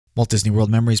Walt Disney World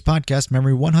Memories Podcast,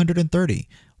 Memory 130,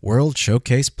 World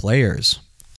Showcase Players.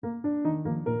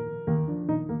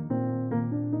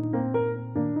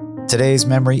 Today's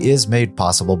memory is made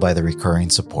possible by the recurring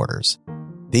supporters.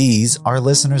 These are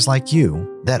listeners like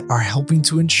you that are helping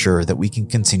to ensure that we can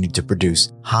continue to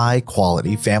produce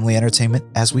high-quality family entertainment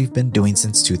as we've been doing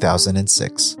since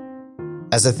 2006.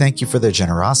 As a thank you for their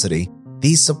generosity,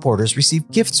 these supporters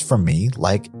receive gifts from me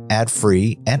like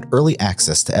ad-free and early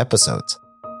access to episodes.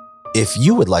 If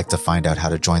you would like to find out how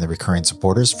to join the recurring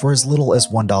supporters for as little as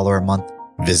 $1 a month,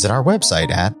 visit our website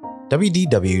at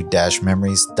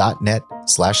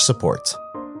wdw-memories.net/support.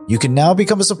 You can now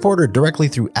become a supporter directly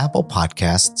through Apple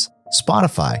Podcasts,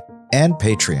 Spotify, and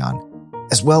Patreon,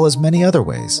 as well as many other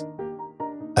ways.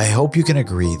 I hope you can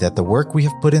agree that the work we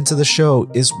have put into the show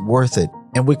is worth it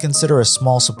and would consider a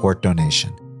small support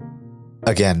donation.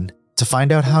 Again, to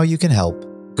find out how you can help,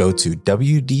 go to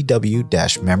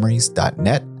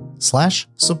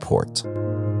wdw-memories.net/support.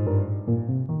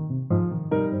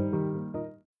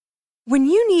 When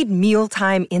you need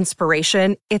mealtime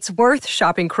inspiration, it's worth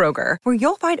shopping Kroger, where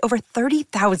you'll find over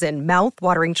 30,000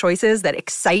 mouth-watering choices that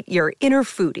excite your inner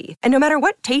foodie. And no matter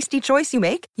what tasty choice you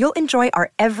make, you'll enjoy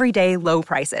our everyday low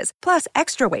prices, plus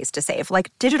extra ways to save,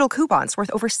 like digital coupons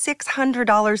worth over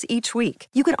 $600 each week.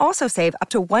 You can also save up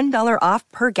to $1 off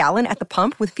per gallon at the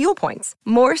pump with fuel points.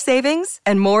 More savings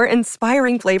and more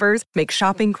inspiring flavors make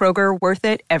shopping Kroger worth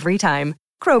it every time.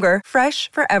 Kroger,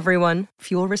 fresh for everyone.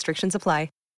 Fuel restrictions apply.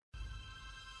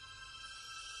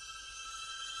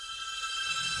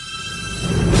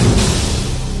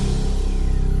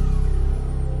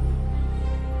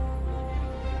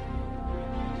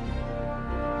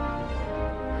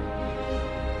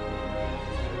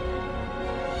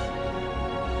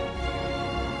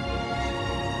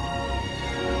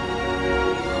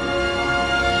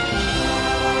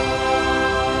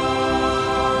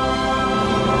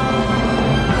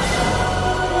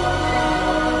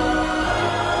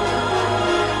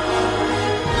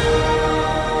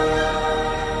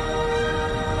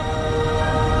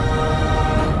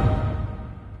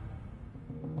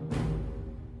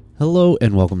 Hello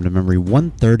and welcome to Memory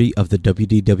 130 of the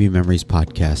WDW Memories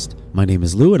Podcast. My name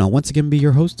is Lou and I'll once again be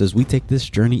your host as we take this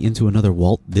journey into another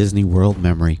Walt Disney World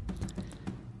memory.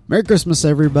 Merry Christmas,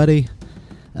 everybody!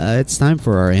 It's time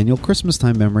for our annual Christmas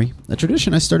time memory, a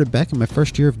tradition I started back in my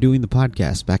first year of doing the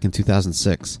podcast back in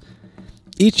 2006.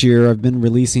 Each year I've been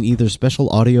releasing either special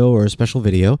audio or a special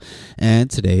video, and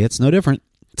today it's no different.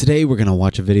 Today we're going to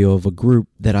watch a video of a group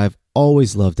that I've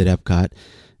always loved at Epcot,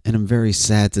 and I'm very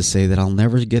sad to say that I'll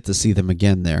never get to see them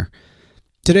again there.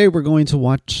 Today we're going to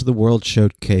watch the World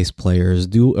Showcase Players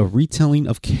do a retelling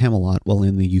of Camelot while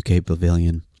in the UK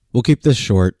Pavilion. We'll keep this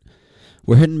short.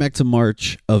 We're heading back to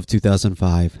March of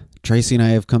 2005. Tracy and I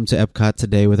have come to Epcot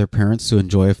today with our parents to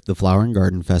enjoy the Flower and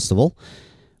Garden Festival.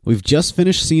 We've just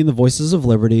finished seeing the Voices of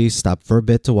Liberty, stopped for a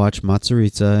bit to watch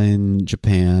Matsuritsa in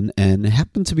Japan, and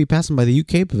happened to be passing by the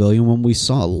UK Pavilion when we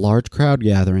saw a large crowd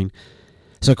gathering.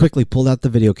 So I quickly pulled out the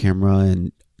video camera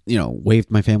and, waved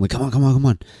my family, come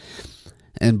on.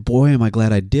 And boy, am I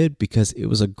glad I did, because it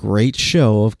was a great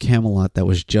show of Camelot that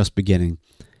was just beginning.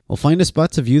 We'll find a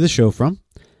spot to view the show from.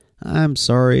 I'm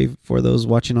sorry for those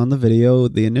watching on the video.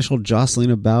 The initial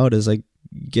jostling about as I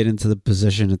get into the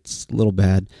position, it's a little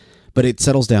bad. But it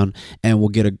settles down, and we'll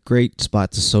get a great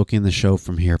spot to soak in the show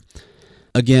from here.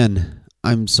 Again,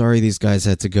 I'm sorry these guys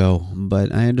had to go,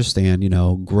 but I understand,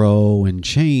 grow and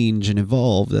change and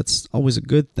evolve. That's always a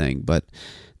good thing, but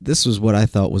this was what I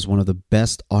thought was one of the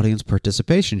best audience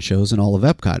participation shows in all of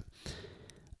Epcot.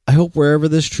 I hope wherever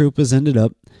this troupe has ended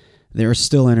up, they are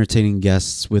still entertaining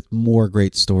guests with more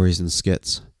great stories and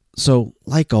skits. So,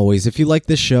 like always, if you like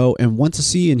this show and want to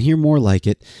see and hear more like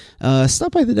it,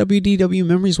 stop by the WDW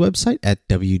Memories website at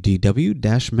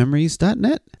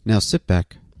wdw-memories.net. Now sit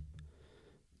back,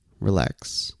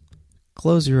 relax,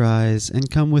 close your eyes,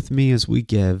 and come with me as we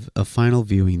give a final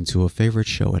viewing to a favorite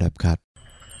show at Epcot.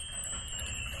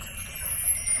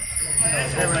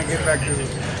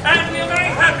 And we're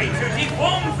very happy to keep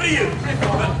warm for you.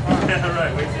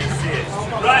 Right, wait till you see it.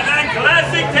 Right, then,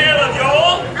 classic tale of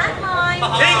your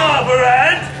King Arthur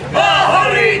and the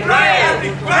Holy Grail.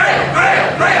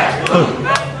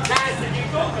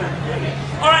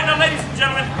 All right, now, ladies and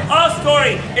gentlemen, our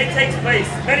story, it takes place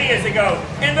many years ago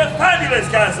in the fabulous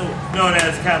castle known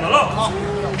as Camelot.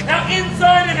 Now,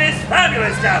 inside of this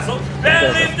fabulous castle,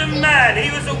 there lived a man. He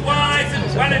was a wise and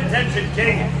well-intentioned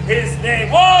king. His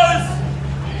name was...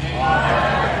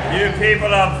 You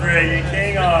people up for it, you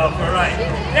King Arthur, right.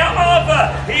 Now,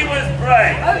 Arthur, he was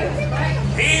brave.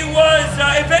 He was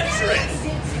adventurous.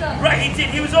 Right,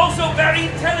 he was also very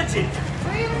intelligent.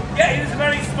 Yeah, he was a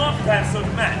very smart kind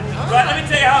of man. Right, let me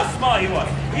tell you how smart he was.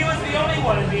 He was the only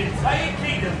one in the entire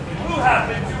kingdom who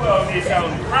happened to own his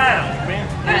own crown. Where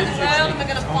in the world am I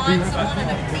going to find someone in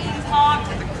a theme park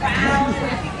with a crown?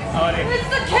 It's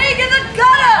the king in the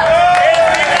gutter!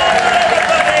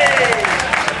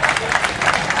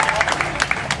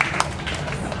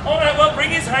 Alright, well,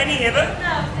 bring his hiney hither.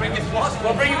 No. Bring his what?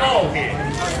 Well, bring them all here.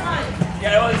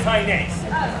 Yeah, all his hineys.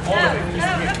 All of it. No,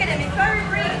 look at him, he's very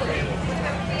wrinkly.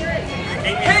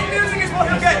 King music is what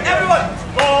you'll get, everyone!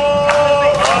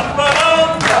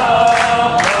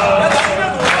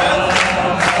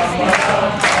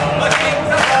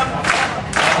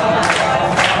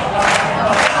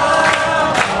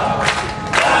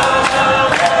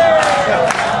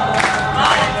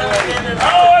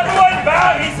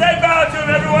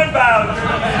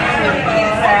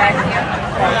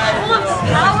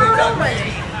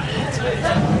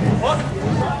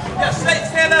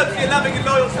 Stand up to your loving and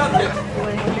loyal subjects.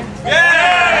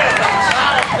 Yeah!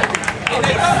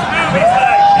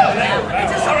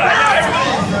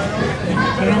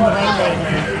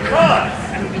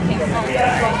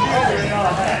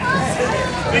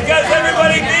 Because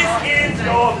everybody, this is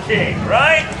your king,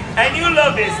 right? And you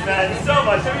love this man so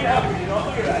much. I mean, how can you not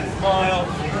look at that smile?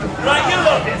 Right, you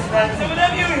love this man. So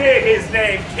whenever you hear his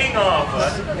name, King Arthur,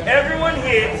 everyone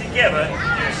here together,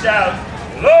 you shout,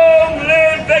 "Long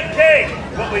live the king!"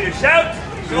 What will you shout?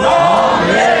 Long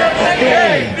live the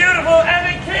king! Beautiful, and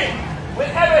the king,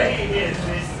 whenever he hears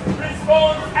this,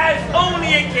 responds as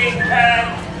only a king can,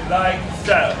 like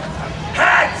so.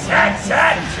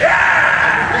 Ha-cha-cha-cha!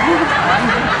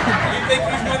 You think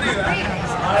he's going to do that?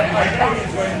 I know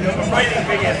he's going to do it. I'm afraid I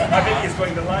think he's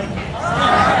going to like it.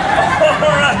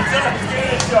 Alright, so let's give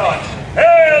it a shot.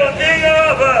 Hail King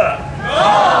Arthur!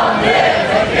 Long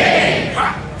live the king!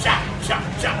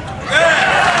 Ha-cha-cha-cha!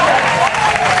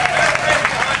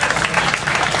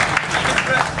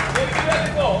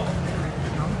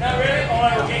 Now really?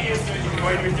 Alright, we'll get used to it. You're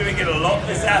going to be doing it a lot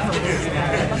this afternoon.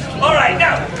 Alright,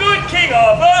 now, good King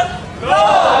Arthur!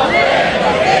 Long live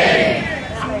the king!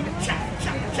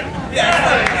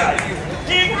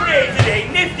 He created a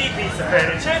nifty piece of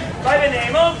furniture by the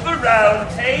name of the Round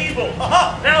Table.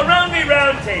 Now, round me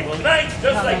round table, knights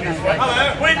just like this one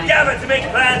would gather to make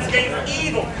plans against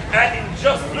evil and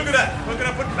injustice. Look at that. We're going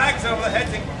to put bags over their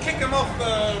heads and kick them off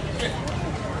the...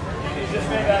 You just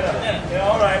made that up. Yeah,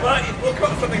 all right. Well, we'll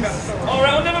cut something up. All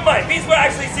right. Well, never mind. These were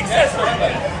actually successful. Well,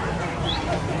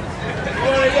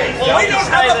 we don't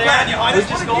have a plan, Your Highness.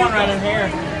 We're just going right in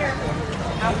here.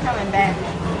 I'm coming back.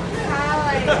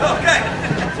 Okay.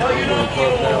 So you don't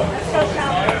feel...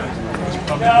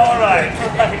 Yeah, all right.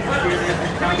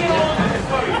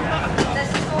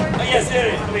 Yes,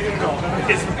 there is. Believe it or not.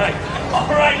 It's right. All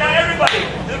right, now everybody,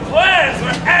 the plans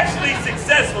were actually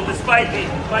successful despite the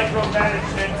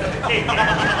micromanagement of the king.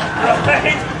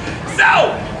 Right?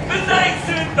 So, the knights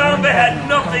soon found they had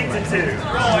nothing to do.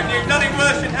 Right, there's nothing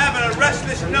worse than having a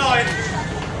restless night.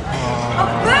 Oh,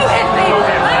 boo him, people!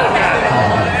 Boo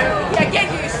him! Yeah, get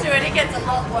used to it. It gets a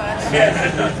lot worse. Yes,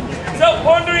 it does. So,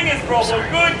 pondering his problem,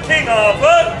 good King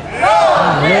Arthur.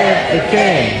 Long live the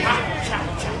king!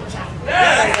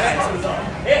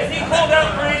 Yes, he called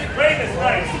out for his bravest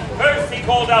knights. First, he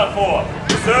called out for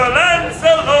Sir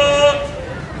Lancelot.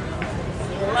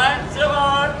 Sir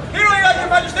Lancelot. Here I am, Your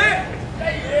Majesty!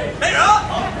 Hey,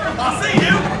 I see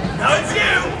you! Now it's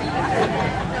you!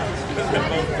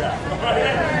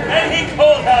 And he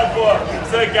called out for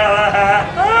Sir Galahad.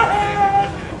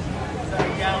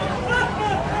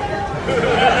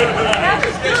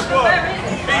 Guess what?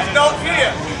 He's not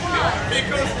here!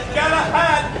 Because Galahad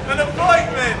had an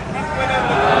appointment! He's going to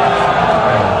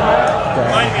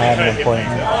Had an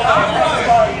appointment.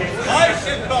 I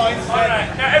should mind. Alright,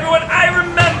 now everyone, I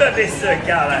remember this Sir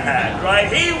Galahad, right?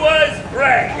 He was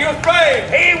brave. He was brave!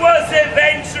 He was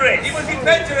adventurous. He was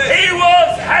adventurous! He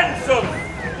was handsome.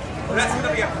 Well, that's going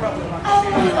to be a problem.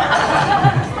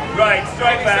 Right,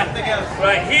 strike back. Something else.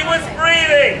 Right, he was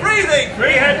breathing. Breathing!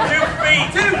 He had 2 feet.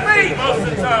 2 feet! Most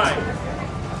of the time.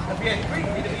 If he had 3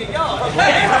 feet, it'd be a yard. And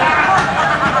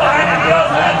he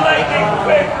also had lightning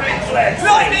quick reflexes.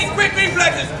 Lightning quick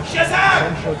reflexes!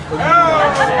 Shazam!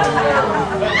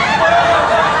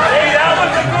 Hey, that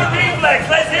was a good reflex.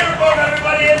 Let's hear it from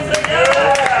everybody in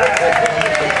together.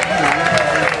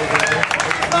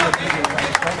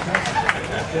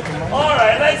 All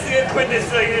right, let's see it quit this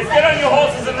thing. Let's get on your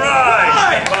horses and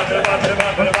ride.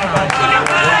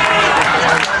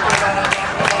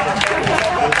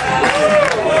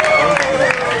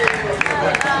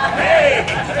 Hey!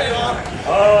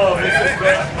 Oh, this is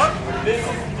good. This is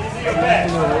your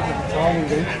best. I'm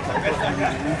afraid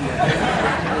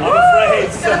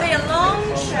It's so. going to be a long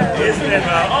Isn't it,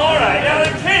 Mal? All right, now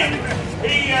the king,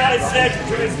 he said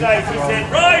to his knights, he said,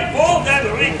 ride forth and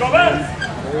recover.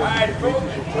 Ride forth.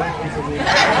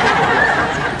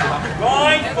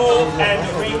 Ride forth and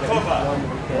recover.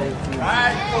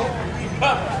 Ride forth and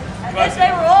recover. I guess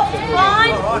they were off to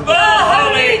find The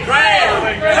Holy Grail!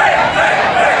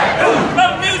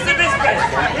 From news of his best,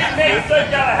 it made Sir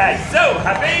Galahad so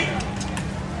happy.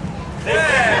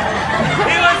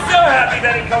 He was so happy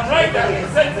that he come right down to the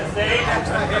center stage,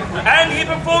 and he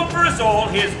performed for us all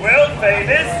his world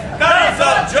famous Dance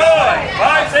of Joy.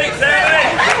 5, 6, 7,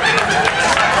 8.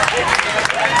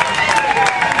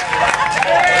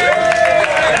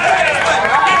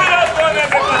 Give it up for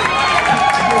everybody.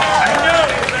 I know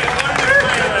it's like one of the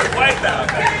players like Wipeout.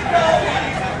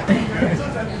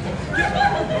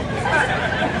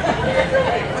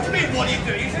 What do you mean, what are you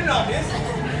doing? He's in on this.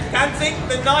 Dancing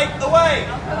the night away.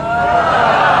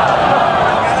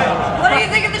 What do you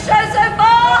think of the show so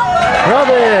far?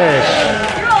 Rubbish!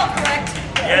 You're all correct.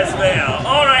 Yes, they are.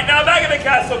 All right, now back at the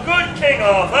castle. Good King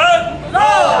Arthur.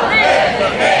 Long live the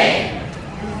king!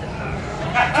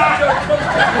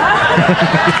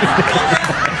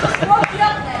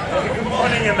 Good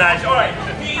morning, Your Majesty. All right,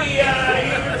 he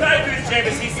retired to his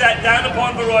chambers. He sat down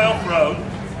upon the royal throne.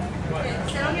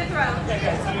 Sit on your throne.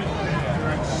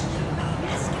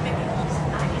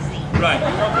 Right.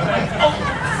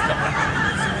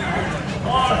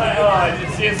 All right. Oh, I did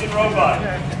see it's a robot.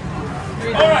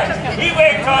 All right. He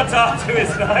waved ta-ta to his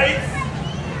knights.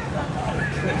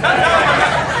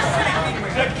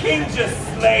 The king just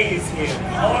slays him.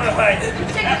 All right.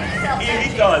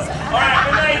 He does. All right.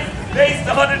 The knights, they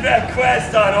started their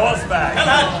quest on horseback.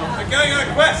 Galahad, we're going on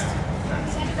a quest.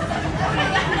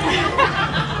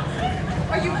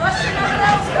 Are you rushing over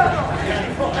that struggle?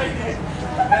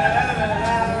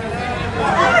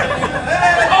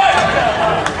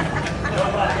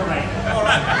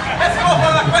 Alright, let's go off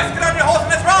on that quest, get on your horse and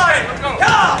let's ride! Let's go!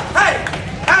 Yeah! Hey!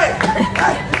 Hey!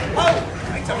 Hey! Oh!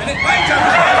 Wait a minute, wait a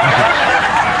minute!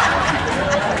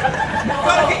 You've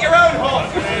got to get your own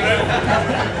horse!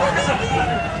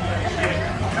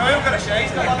 No, we haven't got a share,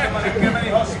 he's got lots of money, we can get many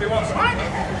horses we want.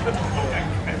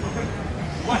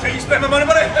 Why don't you spend my money,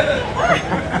 buddy? Only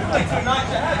 2 nights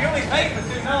ahead, you only paid for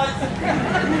 2 nights.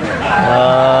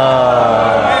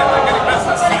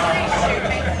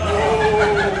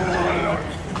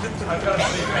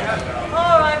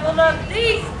 Alright, well look,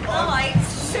 these knights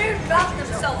soon wrapped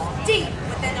themselves deep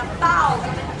within the bowels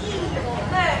of an evil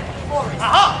murky forest.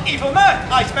 Aha! Evil murk,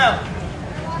 I smell!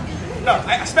 No,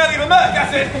 I smell evil murk,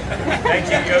 that's it! Thank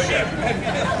you, Yoshi.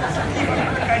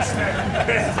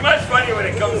 It's much funnier when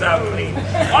it comes out clean.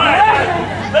 All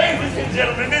right, ladies and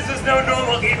gentlemen, this is no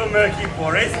normal evil murky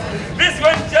forest. This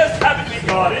one just happened to be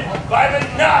guarded by the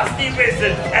nasty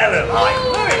wizard Ellen. Ooh,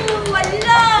 I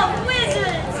love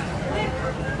wizards!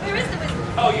 Where is the wizard?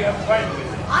 Oh, you haven't found the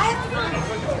wizard. I haven't found it.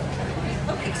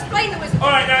 Okay, explain the wizard.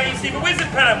 All right, now you see, the wizard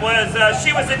Pelham was,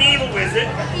 she was an evil wizard.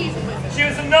 Evil wizard. She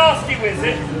was a nasty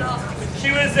wizard. Nasty wizard. She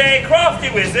was a crafty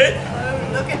wizard.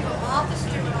 Oh, looking for Martha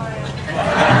Stewart.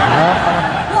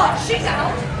 What? She's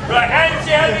out? Right, and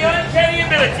she had the uncanny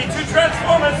ability to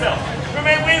transform herself from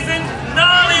a wizened,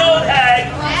 gnarly old hag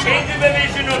into the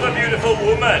vision of a beautiful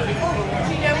woman. Do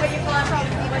you know where you find probably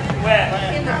Where?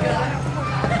 in the gut?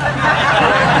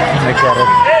 I get it.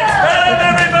 It's Pelham,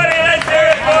 everybody! Let's hear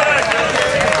it for us!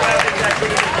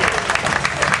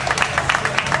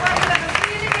 Alright, we'll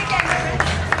see you again, Ready?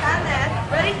 Stand there.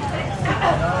 Ready?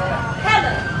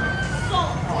 Helen,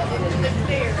 salted into the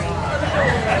fairy.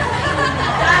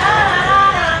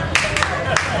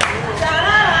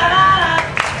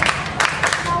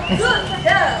 Good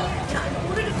girl. Now, in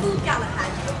order to fool Galahad,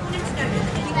 you wanted to know that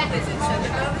the evil wizard showed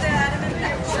him over there, Adam and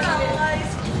Lecture.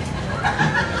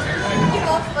 Give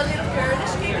off a little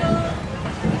girlish giggle.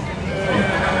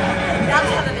 Now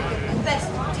tell him in your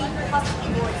best deep husky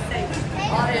voice, say,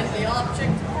 I am the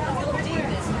object of your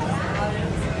deepest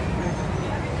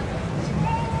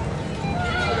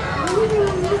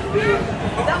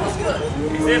That was good.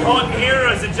 Is it hot in here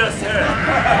or is it just her?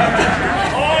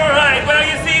 Alright, well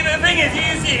you see, the thing is,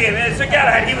 you see him, Sir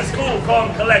Galahad, he was cool,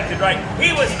 calm, collected, right?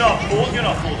 He was not fooled. You're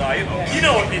not fooled, are you? You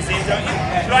know what this is, don't you?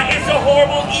 Right, it's a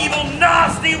horrible, evil,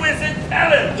 nasty wizard,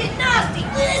 Ellen. You nasty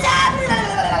wizard!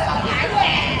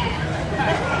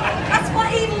 That's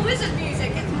what evil wizard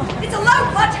music is. It's a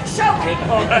low-budget show.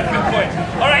 Oh, that's a good point.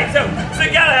 Alright, so Sir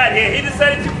Galahad here, he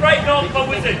decided to frighten off the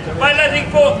wizard by letting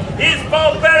forth his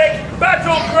barbaric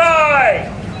battle cry!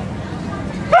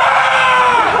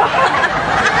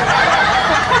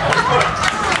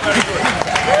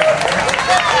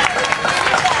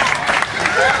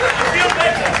 Feel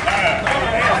better?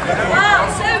 Wow,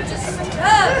 so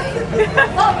disturbing.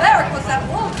 Barbaric was that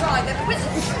war cry that the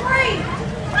wizard screamed.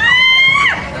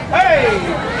 Hey!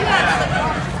 You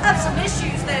have some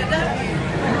issues there, don't you?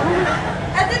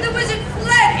 And then the wizard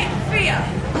fled in fear.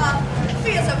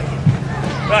 Fear's over here.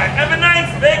 Right, and the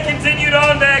knights, they continued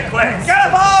on their quest. Get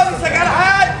him on, Mr.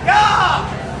 Galahad!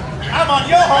 Yeah! I'm on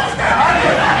your horse now, aren't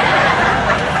you?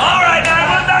 All right,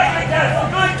 now, one night the castle.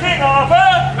 Good King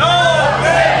Arthur. No,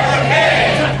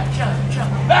 king!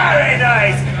 Very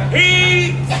nice.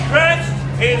 He scratched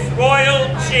his royal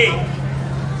cheek.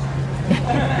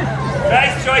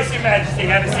 Nice choice, Your Majesty.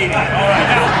 Have a seat again. All right,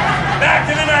 now, back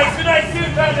to the knights. The knights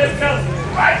soon found themselves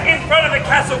right in front of the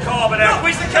Castle Carbonac.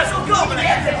 Where's the Castle Carbonac?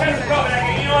 Yes, the Castle Carbonac.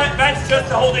 And you know what? That's just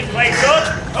the holding place of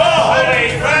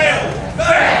Holy Grail.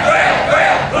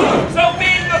 So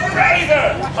being the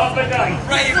braver of the night.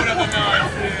 Raven of the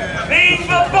night. Being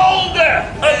the bolder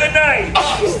of the night.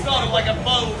 Oh, sort of like a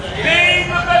boulder.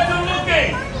 Being the better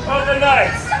looking of the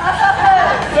knights.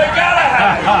 Sir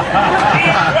Galahad. He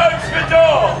approached the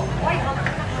door.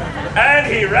 And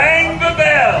he rang the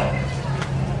bell.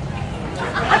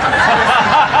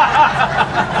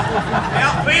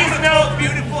 Please note,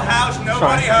 Beautiful house,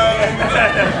 nobody home.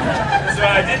 that's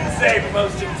right, I didn't say the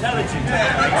most intelligent.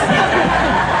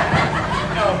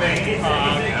 No, mate, it's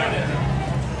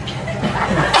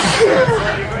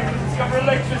you're going to discover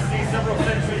electricity several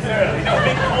centuries early. No,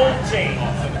 big cold chain.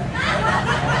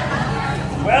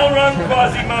 Well-run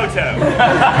Quasimodo.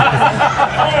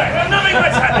 All right, well, nothing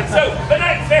much happened. So the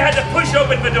knights, they had to push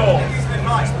open the door. The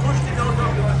knights push the door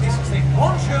open like this and say,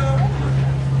 bonjour.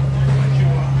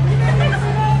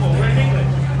 Oh, we're in England.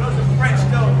 Those are French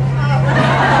doors.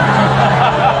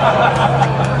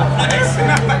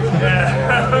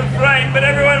 Yeah, right, but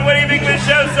everyone, what do you think of the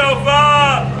show so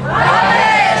far?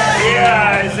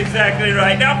 Yeah, it's exactly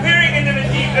right. Now, peering into the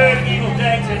deep and evil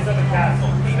dangers of the castle,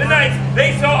 the knights,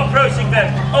 they saw approaching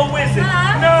them a wizard,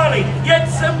 gnarly, yet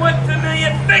somewhat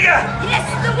familiar figure. Yes,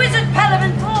 the wizard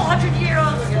Peliman,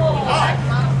 400-year-old sword.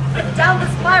 Down the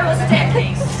spiral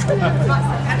staircase.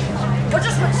 Well,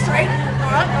 just went straight.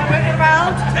 All right, I went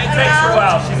around. It takes her a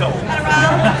while, she's old. And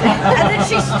around. And then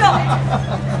she stopped.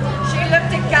 She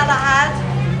looked at Galahad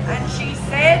and she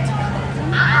said,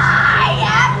 I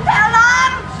am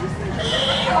Pelham.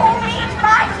 He who reads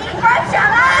my secret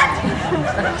challenge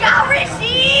shall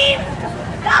receive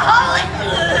the holy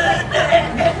grail.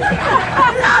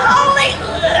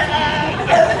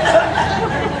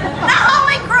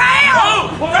 Oh,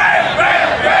 grail.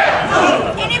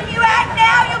 And if you act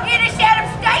now, you'll get a set of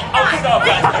steak knives. Stop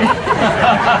that.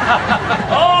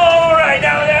 All right,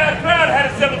 now the crowd had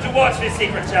assembled to watch this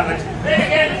secret challenge. They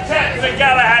began to chant to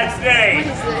Galahad's name.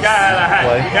 Galahad,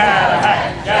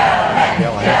 Galahad, Galahad,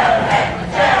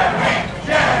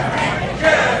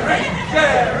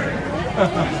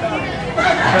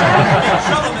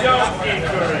 Don't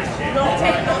encourage him.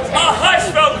 A hush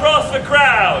fell across the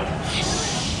crowd.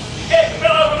 It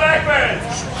fell over backwards.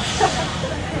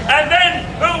 And then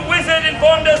the wizard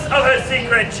informed us of her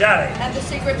secret challenge. And the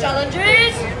secret challenge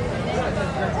is...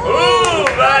 Ooh,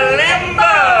 the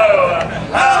limbo!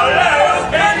 How low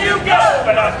can you go?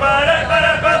 It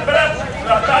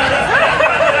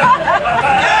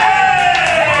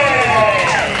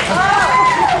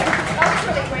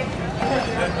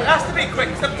has to be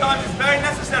quick. Sometimes it's very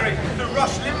necessary to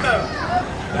rush limbo.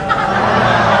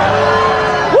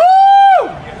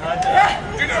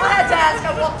 I had to ask,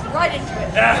 I walked right into it.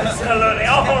 Absolutely.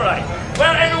 All right.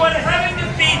 Well, everyone, having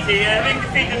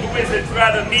defeated the wizard's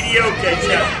rather mediocre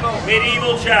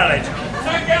medieval challenge,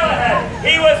 Sir Galahad,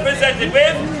 he was presented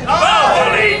with the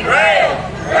Holy Grail.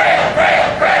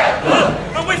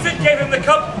 The wizard gave him the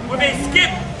cup with a skip,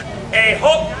 a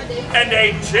hop, and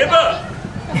a jibber.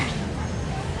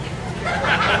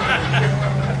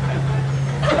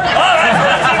 Oh, that's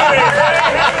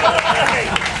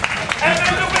and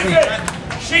then the wizard,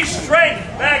 she shrank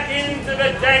back into the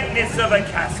dankness of a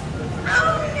castle. Oh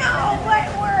no, what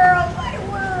world?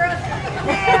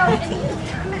 Now,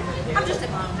 I'm just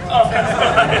in my own world.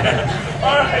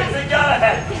 All right, so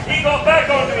Galahad, he got back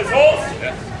onto his horse,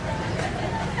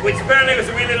 which apparently was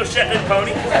a wee little Shetland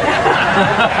pony, and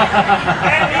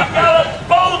he galloped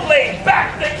boldly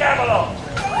back to Camelot.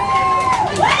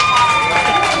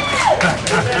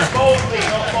 Boldly,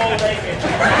 not bold-naked.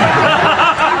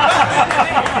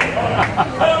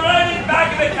 Arriving back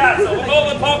at the castle with all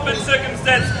the pomp and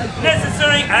circumstance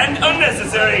necessary and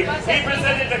unnecessary, he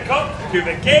presented the cup to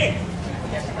the king.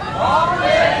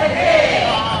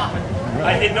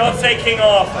 I did not say King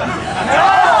Arthur.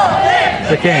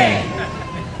 The king.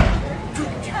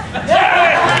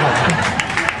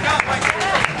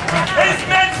 His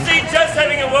Majesty, just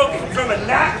having awoken from a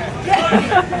nap,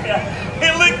 He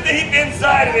looked deep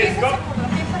inside of his cup.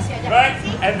 Right?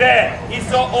 And there, he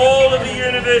saw all of the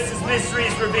universe's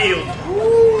mysteries revealed.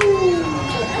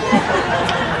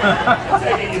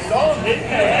 You saw him, didn't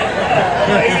you?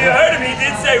 You heard him, he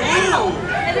did say, woo!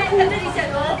 And then he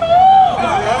said, oh!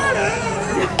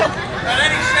 And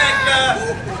then he said,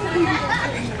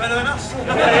 he's better than us.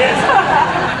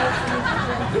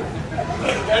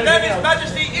 And then His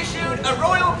Majesty issued a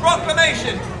royal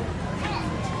proclamation.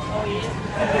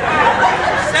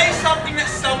 Say something that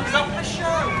sums up the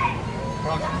show.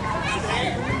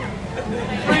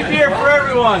 Free beer for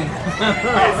everyone.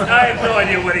 I have no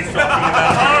idea what he's talking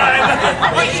about. All right.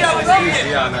 What show is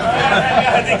he in?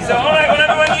 I think so. All right, well,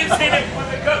 everyone, you've seen it. When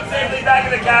we got safely back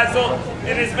in the castle,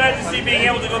 in His Majesty being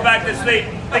able to go back to sleep,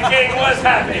 the king was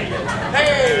happy.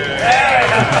 Hey!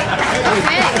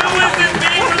 Who wasn't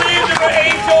being relieved of her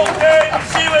age-old curtain?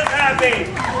 She was happy.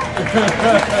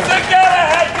 The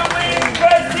Galahad Queen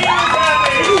first, he was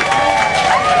happy.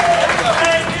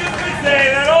 And you could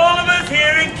say that all of us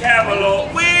here in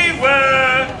Camelot, we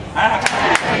were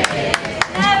happy.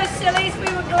 No, sillies, we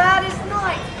were glad as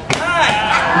night. Hey!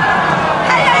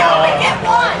 Hey, I only get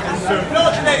one!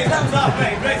 Ladies, that was our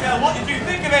thing.